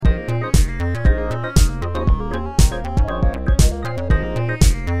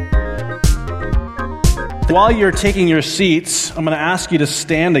While you're taking your seats, I'm going to ask you to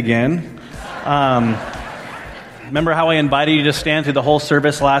stand again. Remember how I invited you to stand through the whole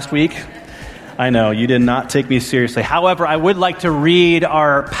service last week? I know, you did not take me seriously. However, I would like to read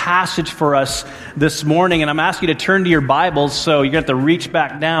our passage for us this morning, and I'm asking you to turn to your Bibles, so you're going to have to reach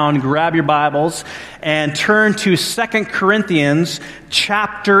back down, grab your Bibles, and turn to 2 Corinthians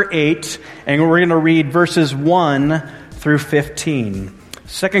chapter 8, and we're going to read verses 1 through 15.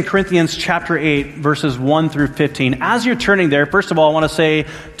 2 Corinthians chapter 8, verses 1 through 15. As you're turning there, first of all, I want to say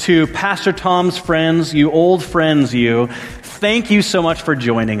to Pastor Tom's friends, you old friends, thank you so much for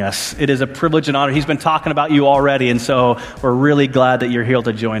joining us. It is a privilege and honor. He's been talking about you already, and so we're really glad that you're here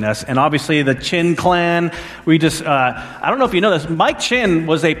to join us. And obviously, the Chin clan, I don't know if you know this, Mike Chin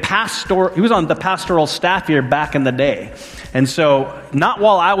was he was on the pastoral staff here back in the day. And so, not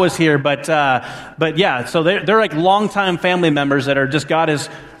while I was here, but yeah, so they're like longtime family members that are just, God has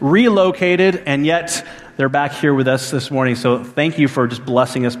relocated, and yet they're back here with us this morning. So thank you for just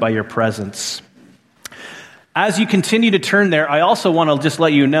blessing us by your presence. As you continue to turn there, I also want to just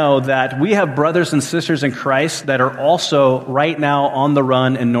let you know that we have brothers and sisters in Christ that are also right now on the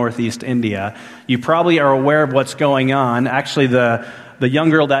run in Northeast India. You probably are aware of what's going on. Actually, the young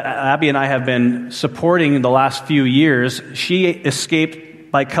girl that Abby and I have been supporting in the last few years, she escaped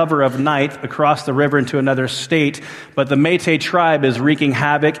by cover of night across the river into another state, but the Métis tribe is wreaking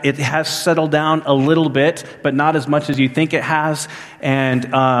havoc. It has settled down a little bit, but not as much as you think it has. And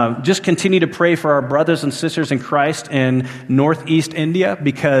just continue to pray for our brothers and sisters in Christ in Northeast India,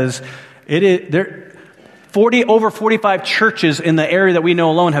 because over 45 churches in the area that we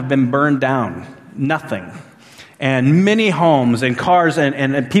know alone have been burned down. Nothing. And many homes and cars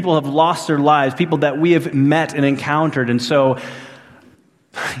and people have lost their lives, people that we have met and encountered. And so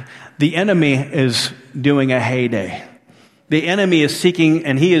the enemy is doing a heyday. The enemy is seeking,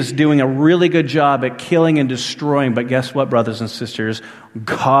 and he is doing a really good job at killing and destroying. But guess what, brothers and sisters?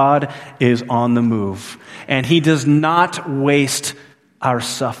 God is on the move. And he does not waste our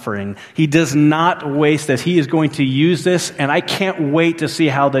suffering. He does not waste this. He is going to use this, and I can't wait to see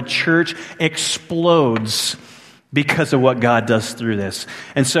how the church explodes because of what God does through this.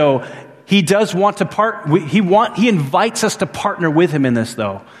 And so he does want to he invites us to partner with him in this,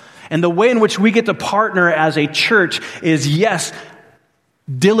 though. And the way in which we get to partner as a church is, yes,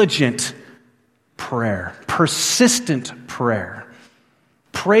 diligent prayer, persistent prayer.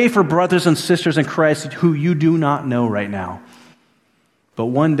 Pray for brothers and sisters in Christ who you do not know right now. But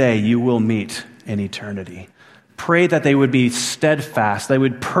one day you will meet in eternity. Pray that they would be steadfast, they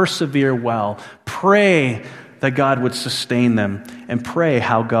would persevere well. Pray that God would sustain them, and pray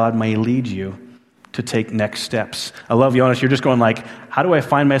how God may lead you to take next steps. I love you, honest. You're just going like, how do I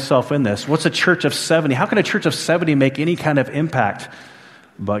find myself in this? What's a church of 70? How can a church of 70 make any kind of impact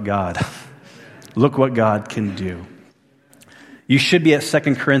but God? Look what God can do. You should be at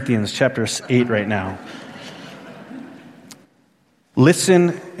 2 Corinthians chapter 8 right now.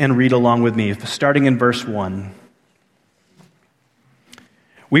 Listen and read along with me, starting in verse 1.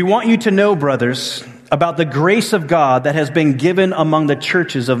 We want you to know, brothers, about the grace of God that has been given among the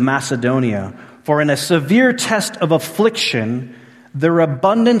churches of Macedonia. For in a severe test of affliction, their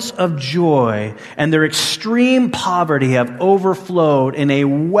abundance of joy and their extreme poverty have overflowed in a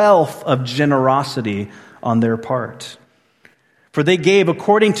wealth of generosity on their part. For they gave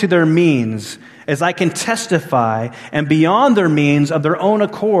according to their means, as I can testify, and beyond their means of their own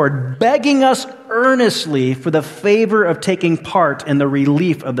accord, begging us earnestly for the favor of taking part in the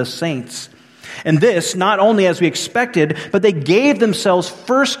relief of the saints. And this, not only as we expected, but they gave themselves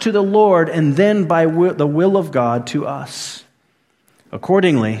first to the Lord and then by the will of God to us.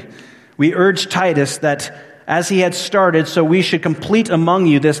 Accordingly, we urge Titus that as he had started, so we should complete among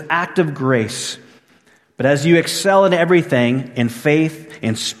you this act of grace. But as you excel in everything, in faith,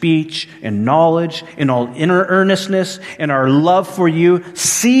 in speech, in knowledge, in all inner earnestness, in our love for you,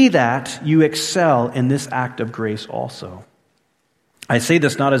 see that you excel in this act of grace also. I say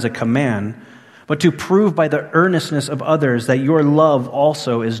this not as a command, but to prove by the earnestness of others that your love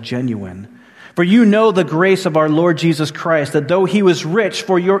also is genuine. For you know the grace of our Lord Jesus Christ, that though he was rich,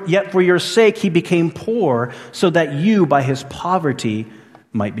 yet for your sake he became poor, so that you by his poverty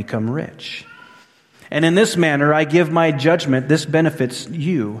might become rich. And in this manner I give my judgment, this benefits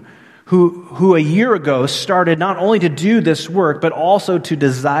you, who a year ago started not only to do this work, but also to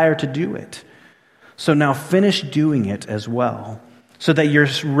desire to do it. So now finish doing it as well, so that your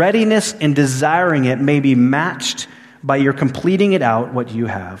readiness in desiring it may be matched by your completing it out what you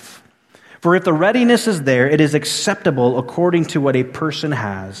have. For if the readiness is there, it is acceptable according to what a person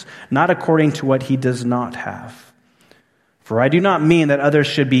has, not according to what he does not have. For I do not mean that others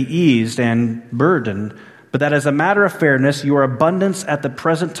should be eased and burdened, but that as a matter of fairness, your abundance at the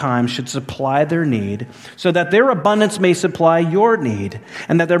present time should supply their need, so that their abundance may supply your need,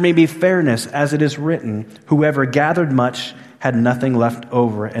 and that there may be fairness, as it is written, whoever gathered much had nothing left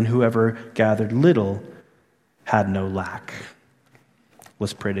over, and whoever gathered little had no lack.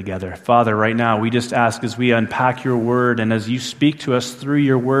 Let's pray together. Father, right now, we just ask as we unpack your word, and as you speak to us through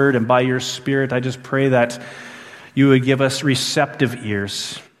your word and by your Spirit, I just pray that you would give us receptive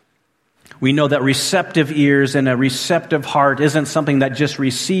ears. We know that receptive ears and a receptive heart isn't something that just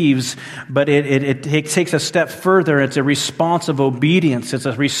receives, but it takes a step further. It's a response of obedience. It's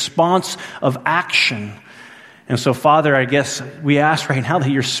a response of action. And so, Father, I guess we ask right now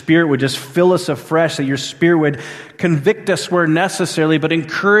that your Spirit would just fill us afresh, that your Spirit would convict us where necessary, but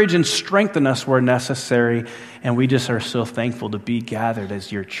encourage and strengthen us where necessary. And we just are so thankful to be gathered as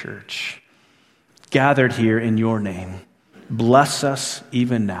your church, gathered here in your name. Bless us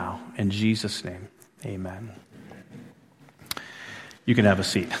even now. In Jesus' name, amen. You can have a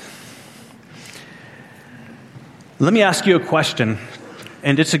seat. Let me ask you a question,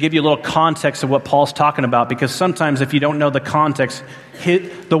 and just to give you a little context of what Paul's talking about, because sometimes if you don't know the context,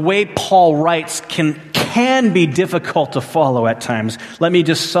 the way Paul writes can be difficult to follow at times. Let me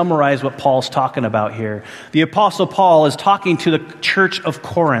just summarize what Paul's talking about here. The Apostle Paul is talking to the church of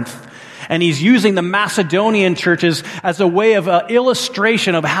Corinth, and he's using the Macedonian churches as a way of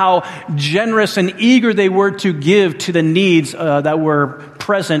illustration of how generous and eager they were to give to the needs that were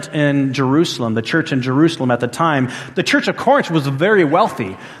present in Jerusalem, the church in Jerusalem at the time. The church of Corinth was very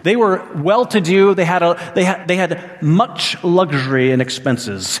wealthy. They were well-to-do. They had much luxury and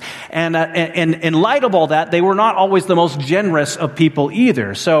expenses. And in light of all that, they were not always the most generous of people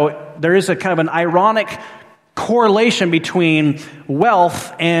either. So there is a kind of an ironic correlation between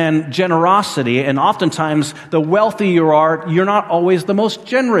wealth and generosity, and oftentimes the wealthier you are, you're not always the most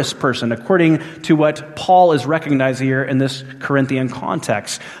generous person, according to what Paul is recognizing here in this Corinthian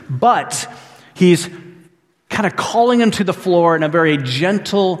context. But he's kind of calling them to the floor in a very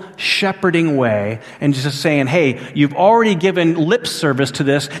gentle, shepherding way, and just saying, hey, you've already given lip service to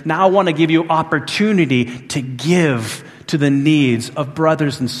this, now I want to give you opportunity to give to the needs of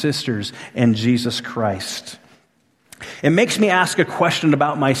brothers and sisters in Jesus Christ. It makes me ask a question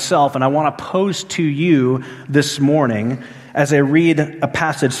about myself, and I want to pose to you this morning as I read a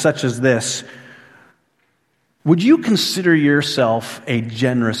passage such as this. Would you consider yourself a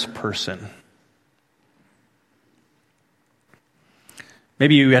generous person?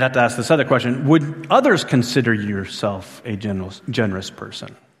 Maybe you have to ask this other question. Would others consider yourself a generous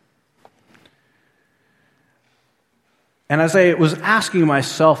person? And as I was asking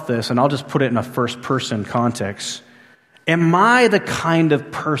myself this, and I'll just put it in a first-person context, am I the kind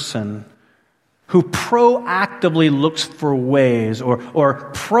of person who proactively looks for ways or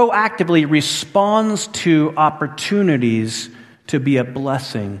proactively responds to opportunities to be a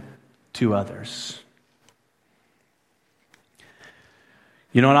blessing to others?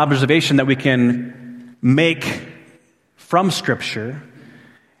 You know, an observation that we can make from Scripture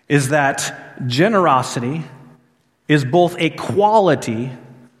is that generosity is both a quality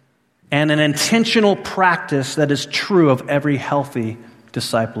and an intentional practice that is true of every healthy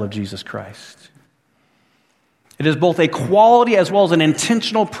disciple of Jesus Christ. It is both a quality as well as an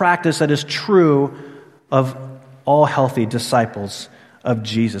intentional practice that is true of all healthy disciples of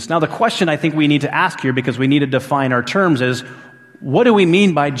Jesus. Now, the question I think we need to ask here, because we need to define our terms, is what do we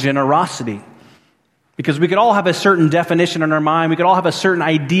mean by generosity? Because we could all have a certain definition in our mind. We could all have a certain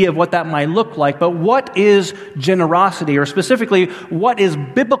idea of what that might look like. But what is generosity? Or specifically, what is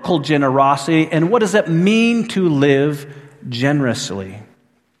biblical generosity? And what does it mean to live generously?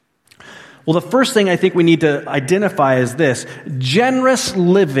 Well, the first thing I think we need to identify is this. Generous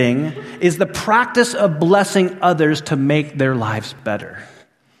living is the practice of blessing others to make their lives better.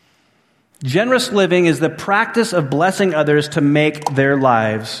 Generous living is the practice of blessing others to make their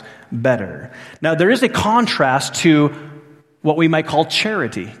lives better. Now, there is a contrast to what we might call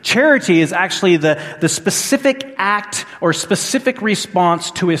charity. Charity is actually the specific act or specific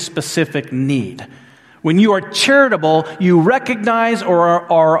response to a specific need. When you are charitable, you recognize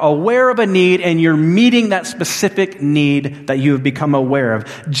or are aware of a need, and you're meeting that specific need that you have become aware of.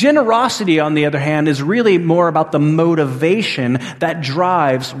 Generosity, on the other hand, is really more about the motivation that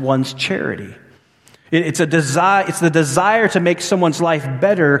drives one's charity. It's the desire to make someone's life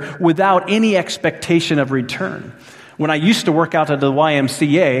better without any expectation of return. When I used to work out at the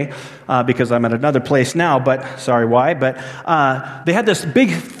YMCA, because I'm at another place now, but sorry why, but they had this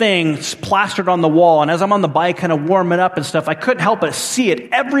big thing plastered on the wall, and as I'm on the bike kind of warming up and stuff, I couldn't help but see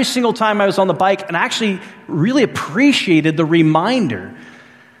it every single time I was on the bike, and I actually really appreciated the reminder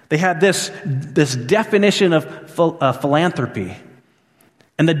they had this definition of philanthropy.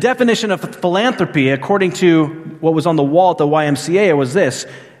 And the definition of philanthropy, according to what was on the wall at the YMCA, was this: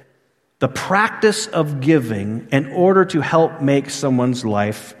 the practice of giving in order to help make someone's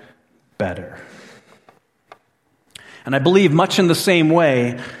life better. And I believe much in the same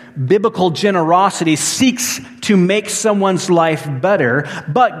way, biblical generosity seeks to make someone's life better,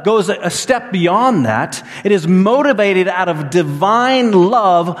 but goes a step beyond that. It is motivated out of divine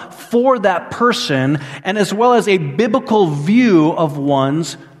love for that person, and as well as a biblical view of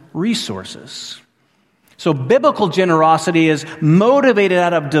one's resources. So biblical generosity is motivated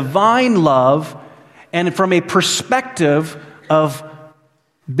out of divine love and from a perspective of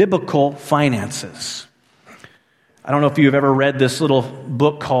biblical finances. I don't know if you've ever read this little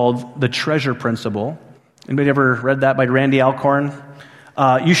book called The Treasure Principle. Anybody ever read that by Randy Alcorn?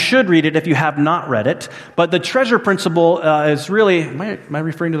 You should read it if you have not read it. But The Treasure Principle is really, am I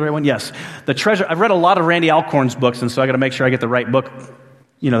referring to the right one? Yes. I've read a lot of Randy Alcorn's books, and so I got to make sure I get the right book,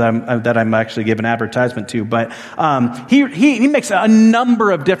 that I'm actually giving advertisement to. But he makes a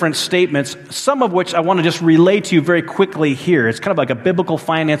number of different statements, some of which I want to just relay to you very quickly here. It's kind of like a Biblical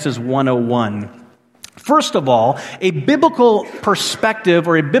Finances 101. First of all, a biblical perspective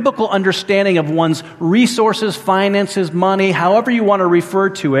or a biblical understanding of one's resources, finances, money, however you want to refer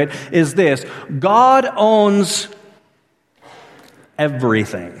to it, is this: God owns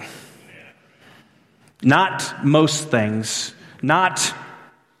everything. Not most things, not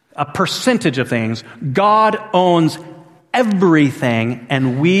a percentage of things. God owns everything,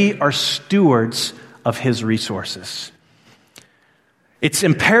 and we are stewards of His resources. It's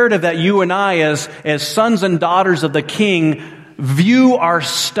imperative that you and I, as sons and daughters of the King, view our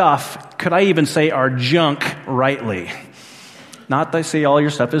stuff, could I even say our junk, rightly. Not that I say all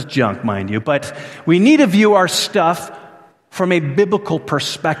your stuff is junk, mind you, but we need to view our stuff from a biblical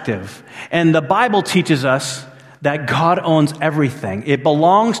perspective. And the Bible teaches us that God owns everything. It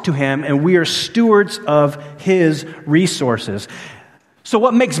belongs to Him, and we are stewards of His resources. So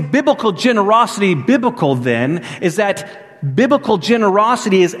what makes biblical generosity biblical then is that biblical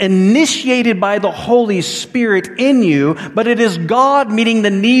generosity is initiated by the Holy Spirit in you, but it is God meeting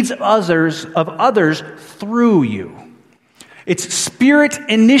the needs of others through you. It's Spirit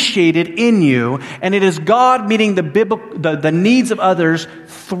initiated in you, and it is God meeting the needs of others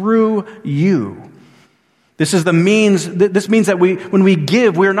through you. This means that when we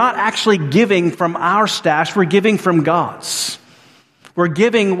give, we're not actually giving from our stash, we're giving from God's. We're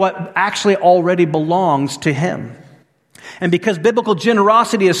giving what actually already belongs to Him. And because biblical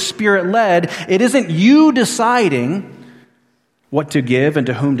generosity is Spirit-led, it isn't you deciding what to give and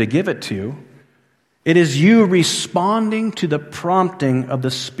to whom to give it to. It is you responding to the prompting of the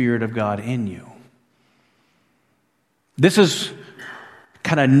Spirit of God in you. This is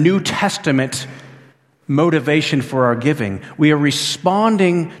kind of New Testament motivation for our giving. We are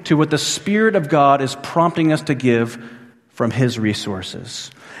responding to what the Spirit of God is prompting us to give from His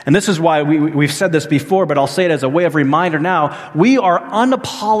resources. And this is why we've said this before, but I'll say it as a way of reminder now. We are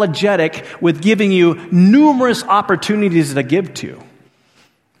unapologetic with giving you numerous opportunities to give to.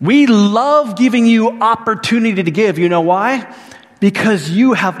 We love giving you opportunity to give. You know why? Because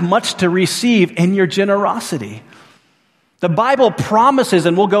you have much to receive in your generosity. The Bible promises,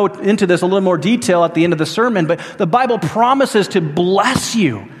 and we'll go into this a little more detail at the end of the sermon, but the Bible promises to bless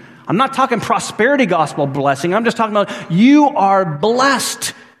you. I'm not talking prosperity gospel blessing. I'm just talking about you are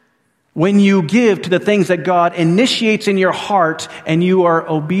blessed when you give to the things that God initiates in your heart and you are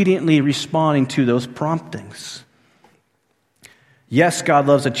obediently responding to those promptings. Yes, God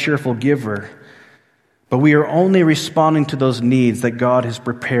loves a cheerful giver, but we are only responding to those needs that God has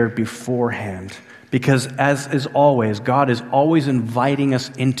prepared beforehand. Because as is always, God is always inviting us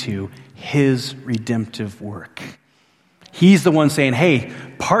into His redemptive work. He's the one saying, hey,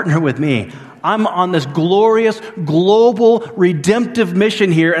 partner with me. I'm on this glorious, global, redemptive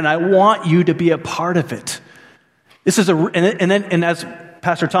mission here, and I want you to be a part of it. This is and as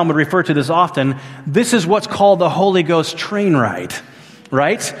Pastor Tom would refer to this often, this is what's called the Holy Ghost train ride,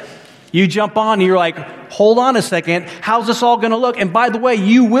 right? You jump on and you're like, hold on a second, how's this all going to look? And by the way,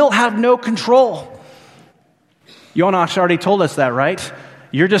 you will have no control. Jonas already told us that, right?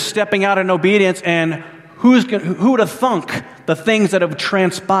 You're just stepping out in obedience, and who would have thunk the things that have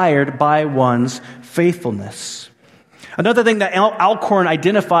transpired by one's faithfulness? Another thing that Alcorn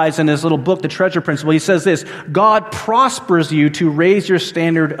identifies in his little book, The Treasure Principle, he says this: God prospers you to raise your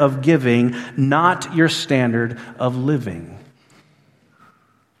standard of giving, not your standard of living.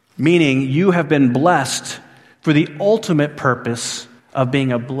 Meaning, you have been blessed for the ultimate purpose of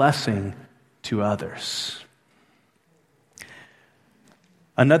being a blessing to others.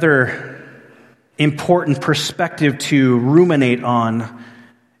 Another important perspective to ruminate on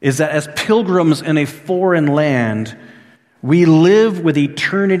is that as pilgrims in a foreign land, we live with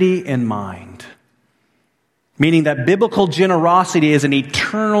eternity in mind, meaning that biblical generosity is an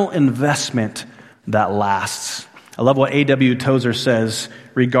eternal investment that lasts. I love what A.W. Tozer says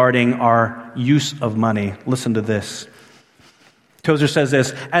regarding our use of money. Listen to this. Tozer says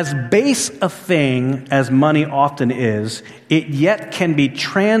this: as base a thing as money often is, it yet can be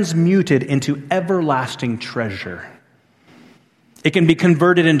transmuted into everlasting treasure. It can be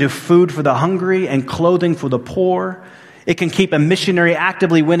converted into food for the hungry and clothing for the poor. It can keep a missionary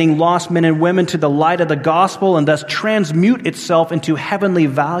actively winning lost men and women to the light of the gospel and thus transmute itself into heavenly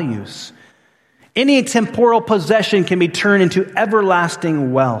values. Any temporal possession can be turned into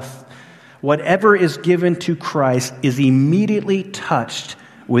everlasting wealth. Whatever is given to Christ is immediately touched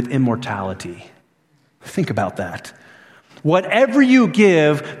with immortality. Think about that. Whatever you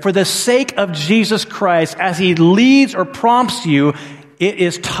give for the sake of Jesus Christ as he leads or prompts you, it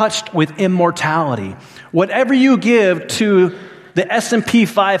is touched with immortality. Whatever you give to the S&P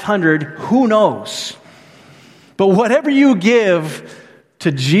 500, who knows? But whatever you give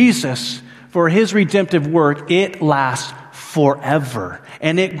to Jesus for his redemptive work, it lasts forever,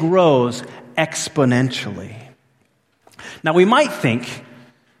 and it grows exponentially. Now, we might think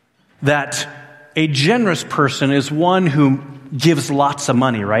that a generous person is one who gives lots of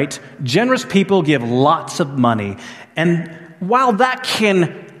money, right? Generous people give lots of money. And while that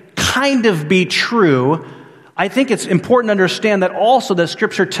can kind of be true, I think it's important to understand that also the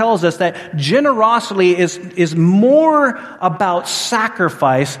Scripture tells us that generosity is more about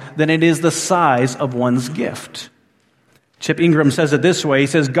sacrifice than it is the size of one's gift. Chip Ingram says it this way. He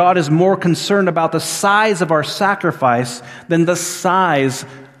says, God is more concerned about the size of our sacrifice than the size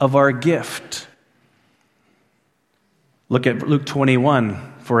of our gift. Look at Luke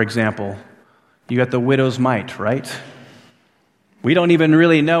 21, for example. You got the widow's mite, right? We don't even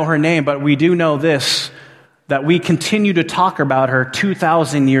really know her name, but we do know this, that we continue to talk about her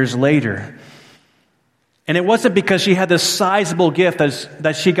 2,000 years later. And it wasn't because she had this sizable gift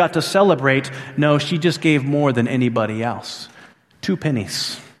that she got to celebrate. No, she just gave more than anybody else. 2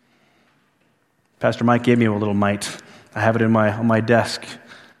 pennies. Pastor Mike gave me a little mite. I have it on my desk.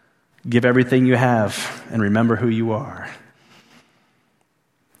 Give everything you have and remember who you are.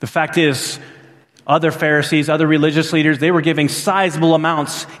 The fact is, other Pharisees, other religious leaders, they were giving sizable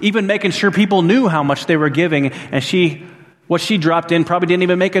amounts, even making sure people knew how much they were giving. And what she dropped in probably didn't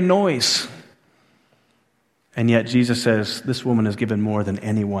even make a noise. And yet Jesus says, this woman has given more than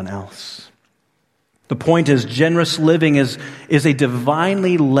anyone else. The point is, generous living is a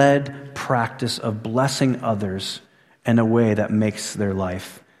divinely led practice of blessing others in a way that makes their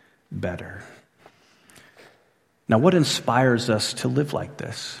life better. Now, what inspires us to live like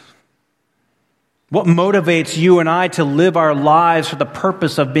this? What motivates you and I to live our lives for the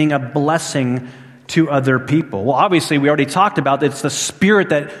purpose of being a blessing to other people? Well, obviously, we already talked about it's the Spirit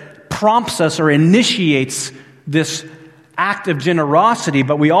that prompts us or initiates this act of generosity,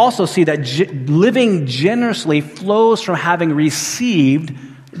 but we also see that living generously flows from having received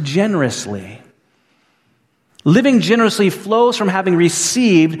generously. Living generously flows from having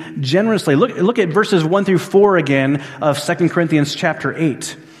received generously. Look at verses 1 through 4 again of 2 Corinthians chapter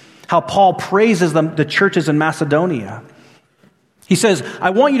 8. How Paul praises the churches in Macedonia. He says,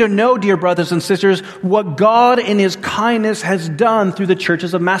 I want you to know, dear brothers and sisters, what God in his kindness has done through the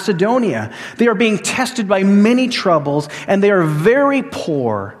churches of Macedonia. They are being tested by many troubles, and they are very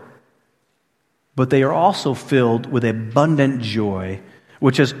poor, but they are also filled with abundant joy,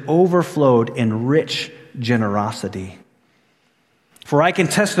 which has overflowed in rich generosity. For I can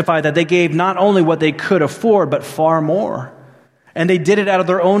testify that they gave not only what they could afford, but far more. And they did it out of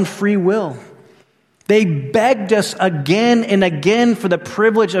their own free will. They begged us again and again for the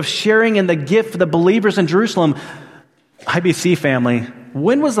privilege of sharing in the gift for the believers in Jerusalem. IBC family,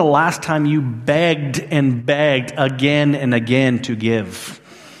 when was the last time you begged and begged again and again to give?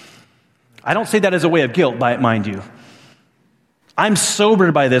 I don't say that as a way of guilt, mind you. I'm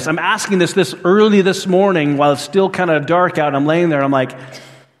sobered by this. I'm asking this early this morning while it's still kind of dark out. I'm laying there and I'm like,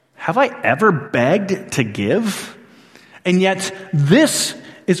 have I ever begged to give? And yet, this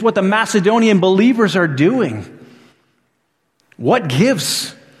is what the Macedonian believers are doing. What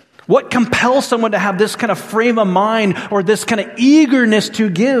gives? What compels someone to have this kind of frame of mind or this kind of eagerness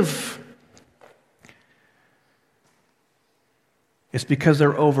to give? It's because they're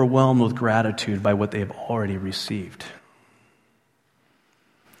overwhelmed with gratitude by what they have already received.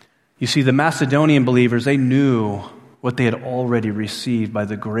 You see, the Macedonian believers, they knew what they had already received by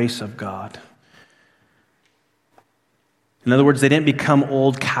the grace of God. In other words, they didn't become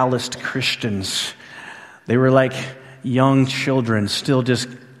old, calloused Christians. They were like young children, still just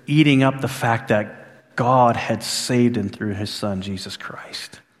eating up the fact that God had saved them through his Son, Jesus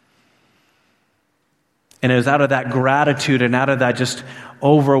Christ. And it was out of that gratitude and out of that just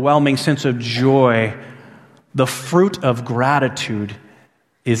overwhelming sense of joy, the fruit of gratitude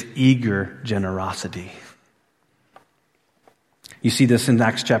is eager generosity. You see this in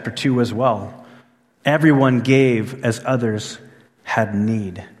Acts chapter 2 as well. Everyone gave as others had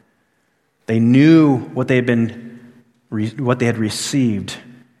need. They knew what they had received,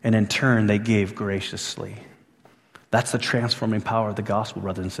 and in turn they gave graciously. That's the transforming power of the gospel,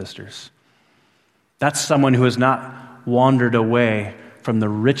 brothers and sisters. That's someone who has not wandered away from the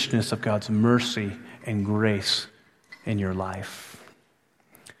richness of God's mercy and grace in your life.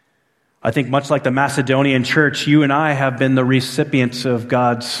 I think much like the Macedonian church, you and I have been the recipients of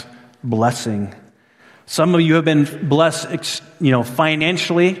God's blessing. Some of you have been blessed,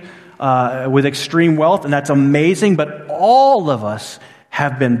 financially with extreme wealth, and that's amazing, but all of us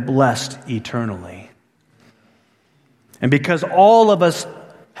have been blessed eternally. And because all of us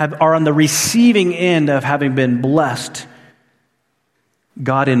are on the receiving end of having been blessed,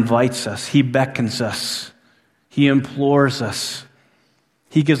 God invites us, he beckons us, he implores us.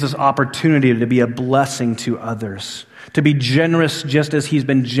 He gives us opportunity to be a blessing to others, to be generous just as he's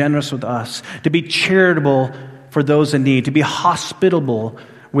been generous with us, to be charitable for those in need, to be hospitable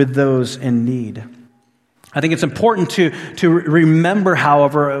with those in need. I think it's important to remember,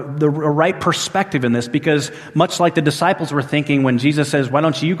 however, the right perspective in this, because much like the disciples were thinking when Jesus says, why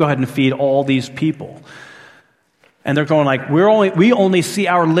don't you go ahead and feed all these people? And they're going like, we only see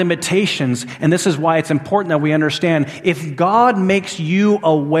our limitations, and this is why it's important that we understand, if God makes you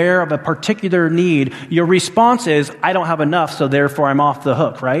aware of a particular need, your response is, I don't have enough, so therefore I'm off the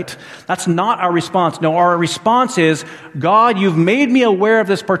hook, right? That's not our response. No, our response is, God, you've made me aware of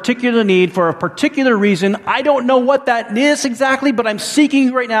this particular need for a particular reason. I don't know what that is exactly, but I'm seeking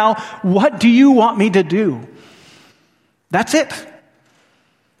you right now. What do you want me to do? That's it.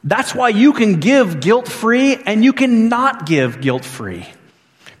 That's why you can give guilt-free and you cannot give guilt-free.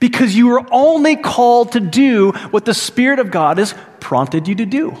 Because you are only called to do what the Spirit of God has prompted you to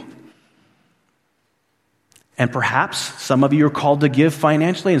do. And perhaps some of you are called to give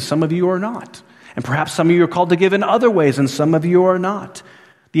financially and some of you are not. And perhaps some of you are called to give in other ways and some of you are not.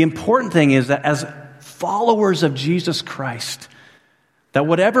 The important thing is that as followers of Jesus Christ, that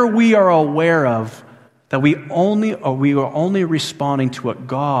whatever we are aware of, that we are only responding to what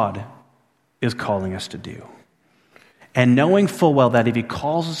God is calling us to do. And knowing full well that if he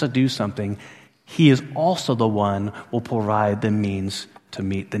calls us to do something, he is also the one who will provide the means to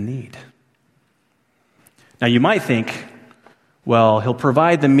meet the need. Now you might think, well, he'll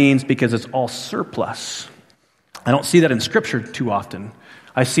provide the means because it's all surplus. I don't see that in Scripture too often.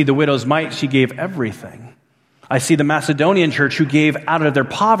 I see the widow's mite, she gave everything. I see the Macedonian church who gave out of their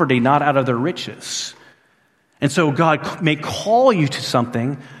poverty, not out of their riches. And so God may call you to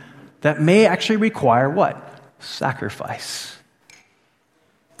something that may actually require what? Sacrifice.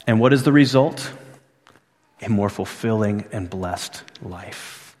 And what is the result? A more fulfilling and blessed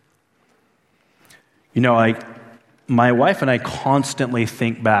life. My wife and I constantly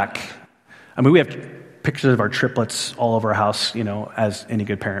think back. We have pictures of our triplets all over our house, as any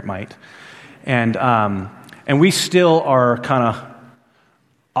good parent might. And we still are kind of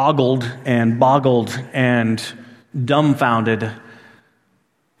ogled and boggled and dumbfounded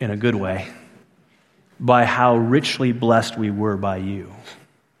in a good way by how richly blessed we were by you.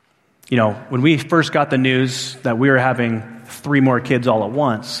 When we first got the news that we were having 3 more kids all at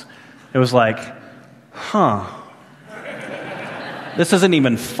once, it was like, this isn't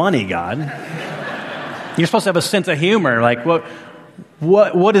even funny, God. You're supposed to have a sense of humor. Like,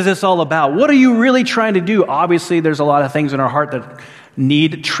 what is this all about? What are you really trying to do? Obviously, there's a lot of things in our heart that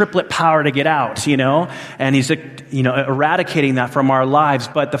need triplet power to get out, and he's, eradicating that from our lives.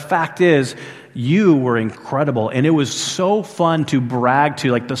 But the fact is, you were incredible, and it was so fun to brag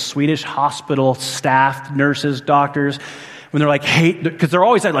to like the Swedish hospital staff, nurses, doctors, when they're like, hey, because they're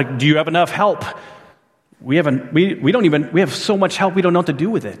always like, do you have enough help? We have so much help, we don't know what to do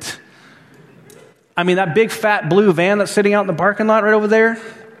with it. That big fat blue van that's sitting out in the parking lot right over there,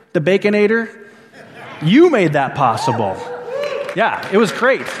 the Baconator, you made that possible. Yeah, it was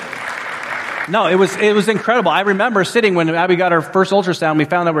great. No, it was incredible. I remember sitting when Abby got her first ultrasound, we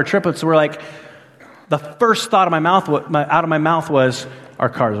found out we're triplets, we're like, the first thought out of my mouth was, our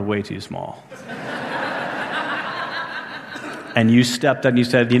car is way too small. And you stepped up and you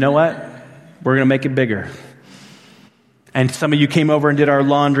said, you know what? We're going to make it bigger. And some of you came over and did our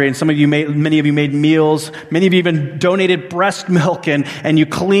laundry, and many of you made meals. Many of you even donated breast milk, and you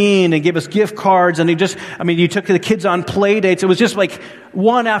cleaned and gave us gift cards, and you took the kids on play dates. It was just like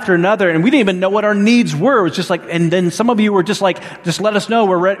one after another, and we didn't even know what our needs were. It was just like, and then some of you were just like, just let us know,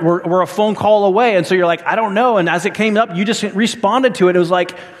 we're a phone call away. And so you're like, I don't know. And as it came up, you just responded to it. It was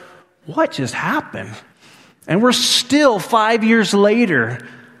like, what just happened? And we're still 5 years later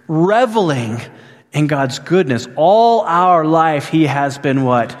reveling in God's goodness. All our life, He has been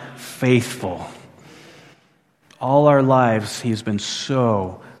what? Faithful. All our lives, He's been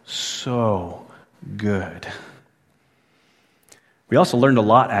so, so good. We also learned a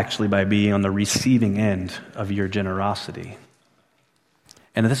lot, actually, by being on the receiving end of your generosity.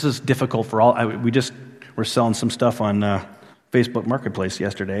 And this is difficult for all. We're selling some stuff on Facebook Marketplace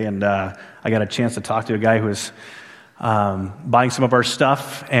yesterday, and I got a chance to talk to a guy who was buying some of our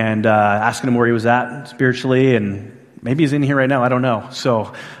stuff and asking him where he was at spiritually, and maybe he's in here right now, I don't know.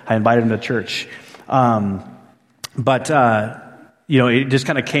 So I invited him to church. But it just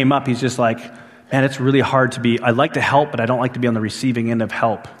kind of came up. He's just like, man, it's really hard I like to help, but I don't like to be on the receiving end of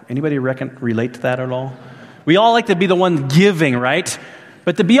help. Anybody relate to that at all? We all like to be the one giving, right?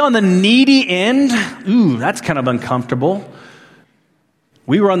 But to be on the needy end, that's kind of uncomfortable.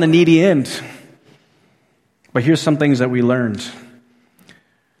 We were on the needy end. But here's some things that we learned.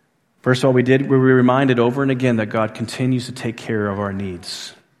 First of all, we were reminded over and again that God continues to take care of our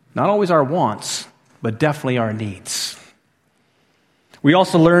needs. Not always our wants, but definitely our needs. We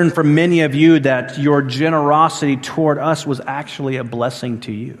also learned from many of you that your generosity toward us was actually a blessing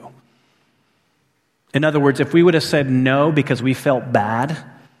to you. In other words, if we would have said no because we felt bad,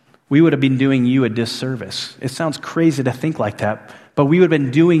 we would have been doing you a disservice. It sounds crazy to think like that, but we would have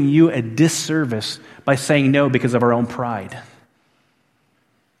been doing you a disservice by saying no because of our own pride.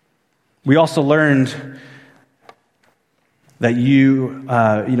 We also learned that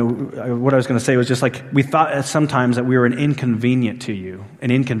what I was going to say was just like, we thought sometimes that we were an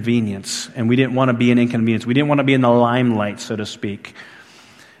inconvenience, and we didn't want to be an inconvenience. We didn't want to be in the limelight, so to speak.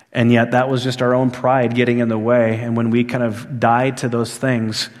 And yet that was just our own pride getting in the way. And when we kind of died to those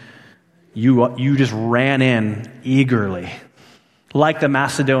things, you just ran in eagerly, like the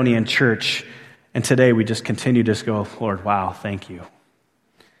Macedonian church. And today we just continue to go, Lord, wow, thank you.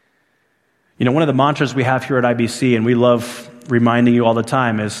 One of the mantras we have here at IBC, and we love reminding you all the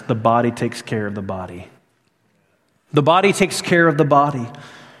time, is the body takes care of the body. The body takes care of the body.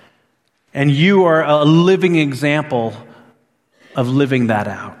 And you are a living example of living that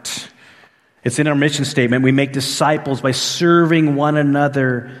out. It's in our mission statement. We make disciples by serving one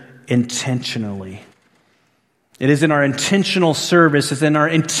another intentionally. It is in our intentional service, it's in our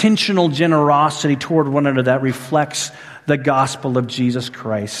intentional generosity toward one another that reflects the gospel of Jesus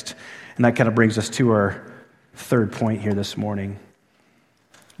Christ. And that kind of brings us to our third point here this morning.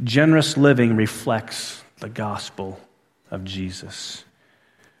 Generous living reflects the gospel of Jesus.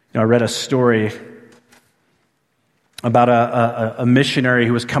 I read a story about a missionary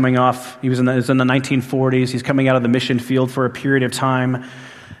who was coming off. It was in the 1940s. He's coming out of the mission field for a period of time.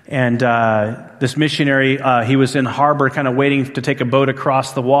 And this missionary, he was in harbor kind of waiting to take a boat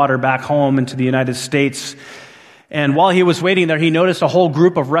across the water back home into the United States. And while he was waiting there, he noticed a whole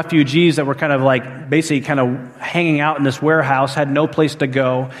group of refugees that were kind of like basically kind of hanging out in this warehouse, had no place to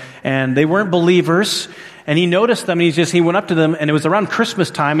go. And they weren't believers. And he noticed them, and he went up to them, and it was around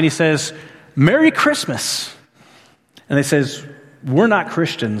Christmas time, and he says, "Merry Christmas." And they says, "We're not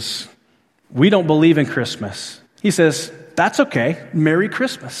Christians. We don't believe in Christmas." He says, "That's okay. Merry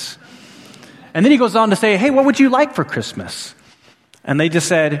Christmas." And then he goes on to say, "Hey, what would you like for Christmas?" And they just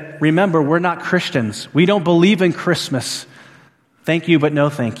said, "Remember, we're not Christians. We don't believe in Christmas. Thank you, but no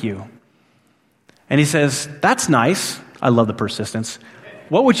thank you." And he says, "That's nice." I love the persistence.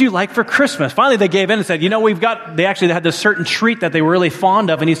 "What would you like for Christmas?" Finally, they gave in and said, they actually had this certain treat that they were really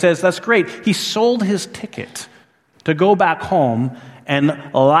fond of. And he says, "That's great." He sold his ticket to go back home and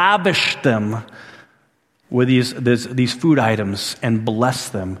lavish them with these food items and bless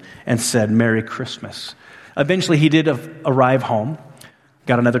them and said, "Merry Christmas." Eventually, he did arrive home,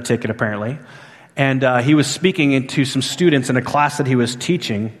 got another ticket apparently, and he was speaking to some students in a class that he was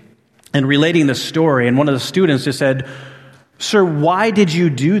teaching and relating the story. And one of the students just said, "Sir, why did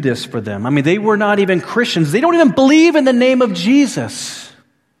you do this for them? I mean, they were not even Christians. They don't even believe in the name of Jesus."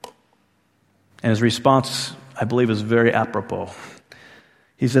 And his response, I believe, is very apropos.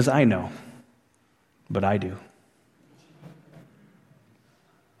 He says, "I know, but I do.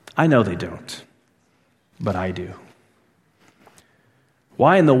 I know they don't, but I do."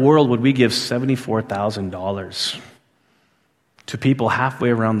 Why in the world would we give $74,000 to people halfway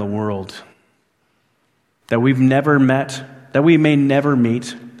around the world that we've never met, that we may never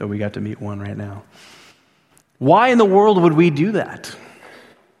meet, though we got to meet one right now. Why in the world would we do that?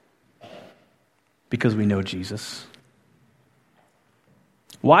 Because we know Jesus.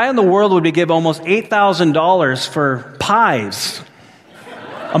 Why in the world would we give almost $8,000 for pies,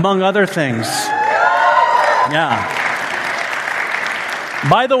 among other things? Yeah.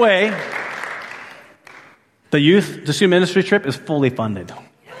 By the way, the youth to student ministry trip is fully funded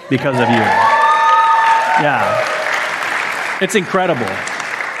because of you. Yeah. It's incredible.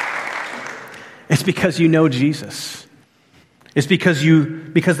 It's because you know Jesus. It's because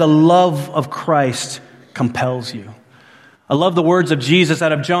the love of Christ compels you. I love the words of Jesus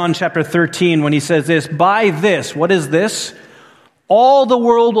out of John chapter 13 when he says this, "By this," what is this? "All the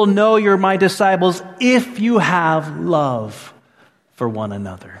world will know you're my disciples if you have love for one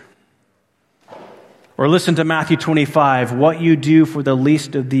another." Or listen to Matthew 25, "What you do for the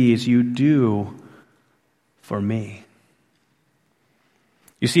least of these, you do for me."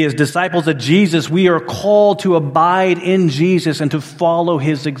 You see, as disciples of Jesus, we are called to abide in Jesus and to follow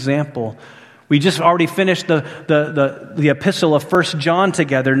his example. We just already finished the epistle of 1 John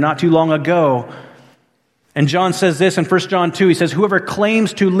together not too long ago. And John says this in 1 John 2, he says, "Whoever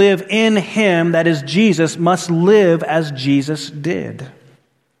claims to live in him, that is Jesus, must live as Jesus did."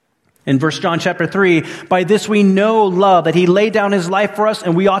 In 1 John chapter 3, "By this we know love, that he laid down his life for us,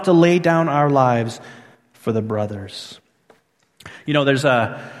 and we ought to lay down our lives for the brothers." You know, there's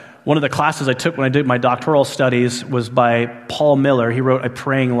one of the classes I took when I did my doctoral studies was by Paul Miller. He wrote A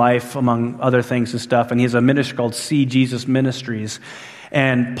Praying Life, among other things and stuff, and he has a ministry called See Jesus Ministries.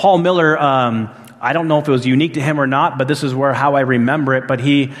 And Paul Miller, I don't know if it was unique to him or not, but this is how I remember it, but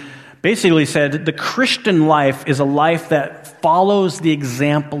he basically said the Christian life is a life that follows the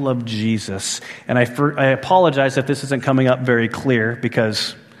example of Jesus. And I apologize if this isn't coming up very clear,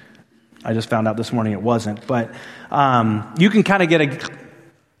 because I just found out this morning it wasn't. But you can kind of get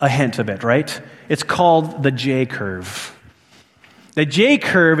a hint of it, right? It's called the J curve. The J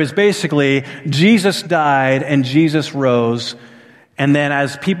curve is basically Jesus died and Jesus rose, and then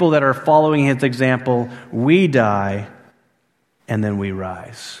as people that are following his example, we die and then we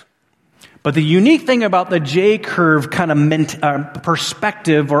rise. But the unique thing about the J curve kind of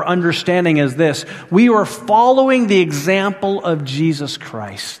perspective or understanding is this: we are following the example of Jesus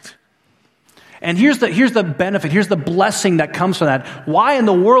Christ. And here's the benefit, here's the blessing that comes from that. Why in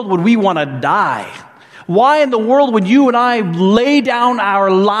the world would we want to die? Why in the world would you and I lay down our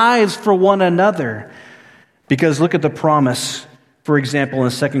lives for one another? Because look at the promise, for example,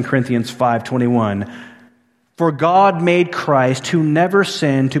 in 2 Corinthians 5:21. "For God made Christ, who never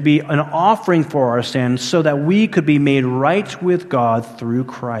sinned, to be an offering for our sins, so that we could be made right with God through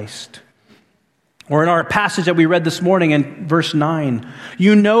Christ." Or in our passage that we read this morning in verse 9,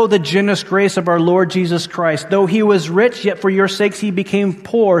 "You know the generous grace of our Lord Jesus Christ. Though he was rich, yet for your sakes he became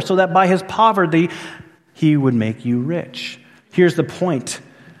poor, so that by his poverty he would make you rich." Here's the point.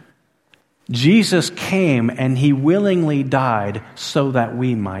 Jesus came and he willingly died so that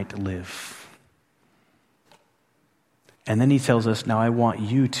we might live. And then he tells us, now I want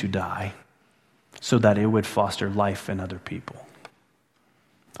you to die so that it would foster life in other people.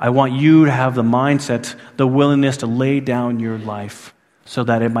 I want you to have the mindset, the willingness to lay down your life so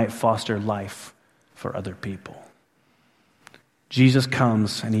that it might foster life for other people. Jesus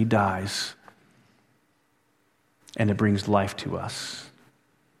comes and he dies, and it brings life to us.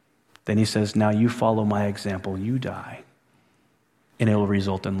 Then he says, now you follow my example, you die, and it will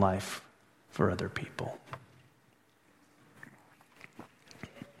result in life for other people.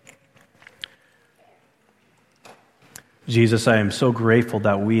 Jesus, I am so grateful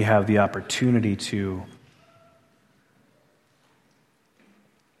that we have the opportunity to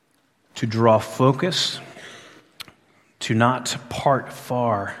draw focus, to not part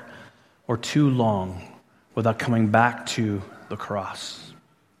far or too long without coming back to the cross.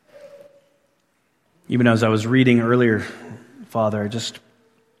 Even as I was reading earlier, Father,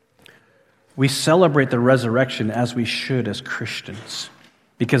 we celebrate the resurrection as we should as Christians,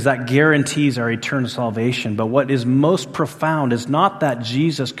 because that guarantees our eternal salvation. But what is most profound is not that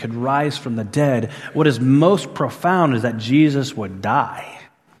Jesus could rise from the dead. What is most profound is that Jesus would die.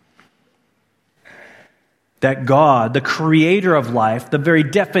 That God, the creator of life, the very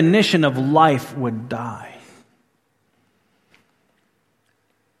definition of life, would die.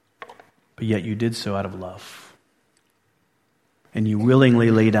 But yet you did so out of love. And you willingly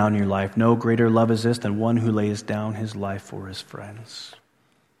lay down your life. No greater love is this than one who lays down his life for his friends.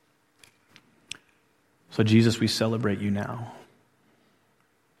 So Jesus, we celebrate you now.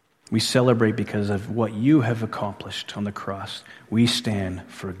 We celebrate because of what you have accomplished on the cross. We stand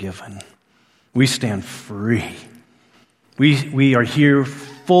forgiven. We stand free. We are here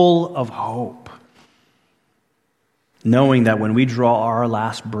full of hope, knowing that when we draw our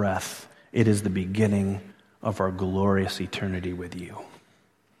last breath, it is the beginning of our glorious eternity with you.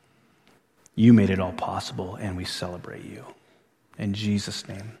 You made it all possible, and we celebrate you. In Jesus'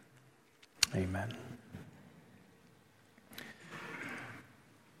 name, amen.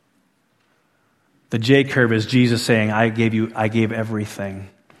 The J curve is Jesus saying, I gave everything.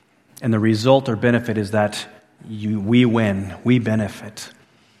 And the result or benefit is that we win, we benefit.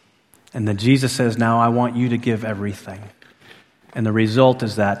 And then Jesus says, now I want you to give everything. And the result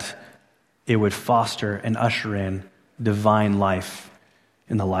is that it would foster and usher in divine life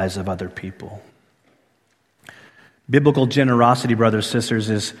in the lives of other people. Biblical generosity, brothers and sisters,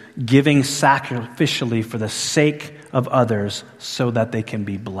 is giving sacrificially for the sake of others so that they can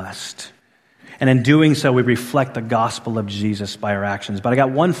be blessed. And in doing so, we reflect the gospel of Jesus by our actions. But I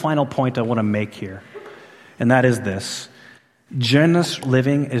got one final point I want to make here, and that is this. Generous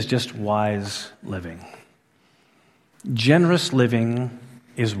living is just wise living. Generous living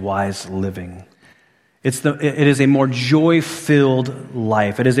is wise living. It is a more joy-filled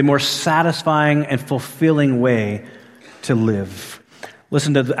life. It is a more satisfying and fulfilling way to live.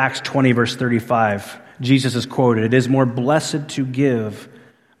 Listen to Acts 20, verse 35. Jesus is quoted, "It is more blessed to give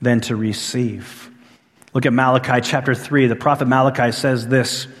than to receive." Look at Malachi chapter 3. The prophet Malachi says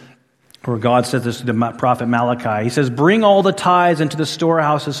this, or God says this to the prophet Malachi. He says, "Bring all the tithes into the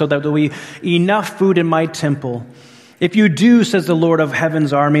storehouses so that there will be enough food in my temple. If you do, says the Lord of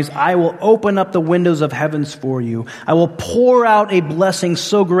heaven's armies, I will open up the windows of heavens for you. I will pour out a blessing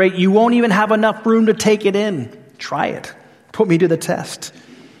so great you won't even have enough room to take it in." Try it. Put me to the test.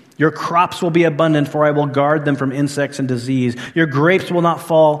 "Your crops will be abundant, for I will guard them from insects and disease. Your grapes will not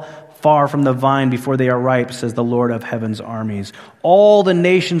fall far from the vine before they are ripe, says the Lord of heaven's armies. All the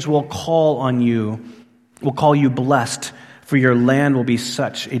nations will call you blessed, for your land will be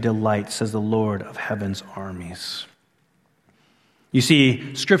such a delight, says the Lord of heaven's armies." You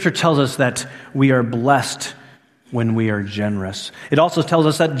see, Scripture tells us that we are blessed when we are generous. It also tells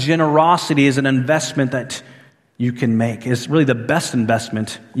us that generosity is an investment that you can make. It's really the best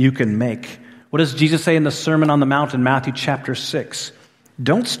investment you can make. What does Jesus say in the Sermon on the Mount in Matthew chapter 6?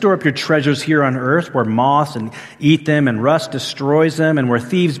 "Don't store up your treasures here on earth where moths and eat them and rust destroys them and where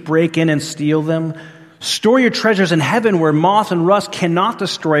thieves break in and steal them. Store your treasures in heaven where moth and rust cannot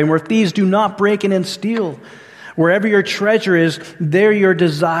destroy and where thieves do not break in and steal. Wherever your treasure is, there your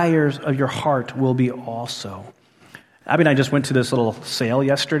desires of your heart will be also." Abby and I just went to this little sale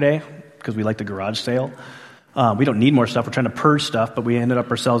yesterday because we like the garage sale. We don't need more stuff. We're trying to purge stuff, but we ended up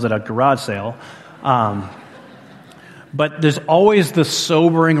ourselves at a garage sale. But there's always the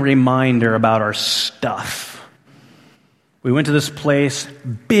sobering reminder about our stuff. We went to this place,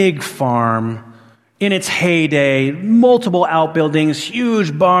 big farm, in its heyday, multiple outbuildings,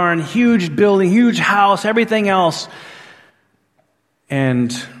 huge barn, huge building, huge house, everything else.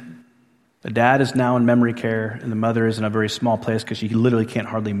 And the dad is now in memory care, and the mother is in a very small place because she literally can't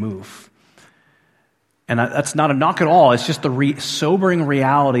hardly move. And that's not a knock at all. It's just the sobering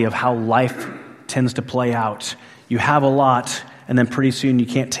reality of how life tends to play out. You have a lot, and then pretty soon you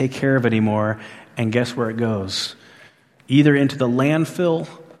can't take care of it anymore, and guess where it goes? Either into the landfill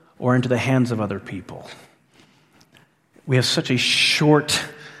or into the hands of other people. We have such a short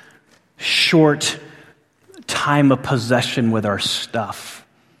time of possession with our stuff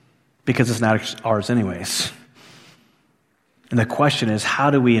because it's not ours anyways. And the question is, how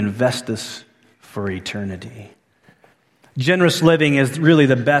do we invest this for eternity? Generous living is really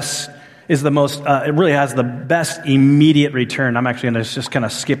the best, it really has the best immediate return. I'm actually going to just kind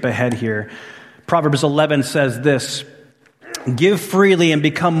of skip ahead here. Proverbs 11 says this, "Give freely and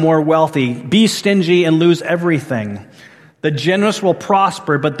become more wealthy. Be stingy and lose everything. The generous will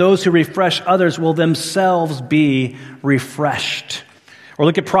prosper, but those who refresh others will themselves be refreshed." Or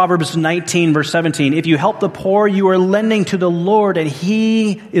look at Proverbs 19, verse 17. "If you help the poor, you are lending to the Lord, and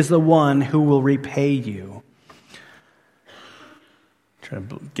He is the one who will repay you." Try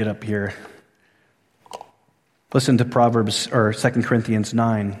to get up here. Listen to Proverbs, or 2 Corinthians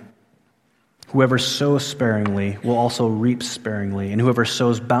 9. "Whoever sows sparingly will also reap sparingly, and whoever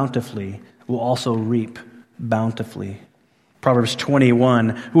sows bountifully will also reap bountifully." Proverbs 21,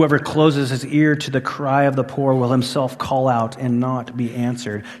 "Whoever closes his ear to the cry of the poor will himself call out and not be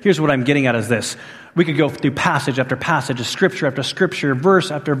answered." Here's what I'm getting at is this. We could go through passage after passage, scripture after scripture,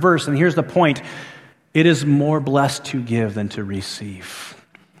 verse after verse, and here's the point. It is more blessed to give than to receive.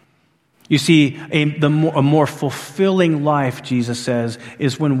 You see, a more fulfilling life, Jesus says,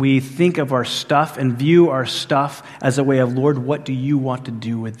 is when we think of our stuff and view our stuff as a way of, Lord, what do you want to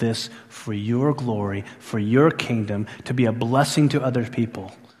do with this for your glory, for your kingdom, to be a blessing to other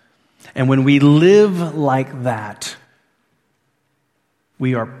people? And when we live like that,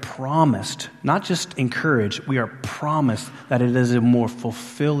 we are promised, not just encouraged, we are promised that it is a more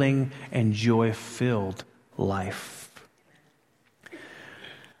fulfilling and joy-filled life.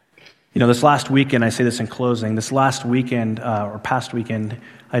 You know, this last weekend, I say this in closing, this last weekend, or past weekend,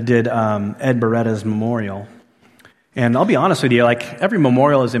 I did Ed Beretta's memorial. And I'll be honest with you, like, every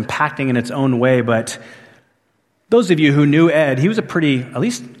memorial is impacting in its own way, but those of you who knew Ed, he was a pretty, at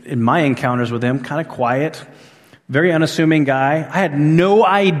least in my encounters with him, kind of quiet, very unassuming guy. I had no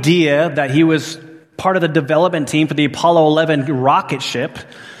idea that he was part of the development team for the Apollo 11 rocket ship.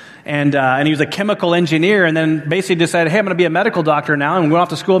 And he was a chemical engineer, and then basically decided, hey, I'm going to be a medical doctor now, and went off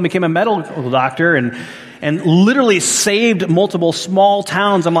to school and became a medical doctor, and literally saved multiple small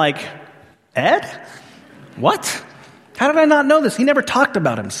towns. I'm like, Ed? What? How did I not know this? He never talked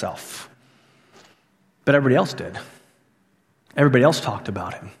about himself. But everybody else did. Everybody else talked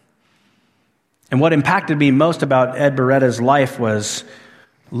about him. And what impacted me most about Ed Beretta's life was,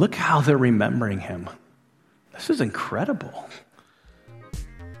 look how they're remembering him. This is incredible.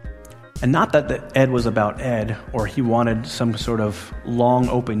 And not that Ed was about Ed, or he wanted some sort of long,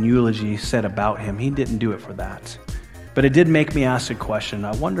 open eulogy said about him. He didn't do it for that. But it did make me ask a question.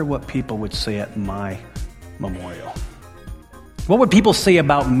 I wonder what people would say at my memorial. What would people say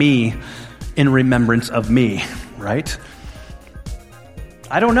about me in remembrance of me, right?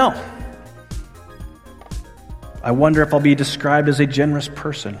 I don't know. I wonder if I'll be described as a generous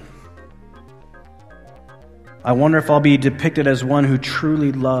person. I wonder if I'll be depicted as one who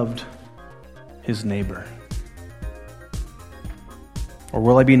truly loved his neighbor. Or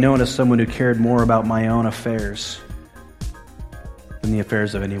will I be known as someone who cared more about my own affairs than the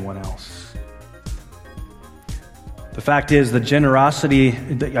affairs of anyone else? The fact is, the generosity,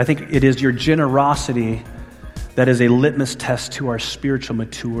 I think it is your generosity that is a litmus test to our spiritual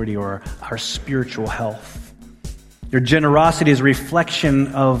maturity or our spiritual health. Your generosity is a reflection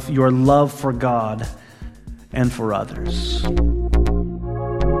of your love for God and for others.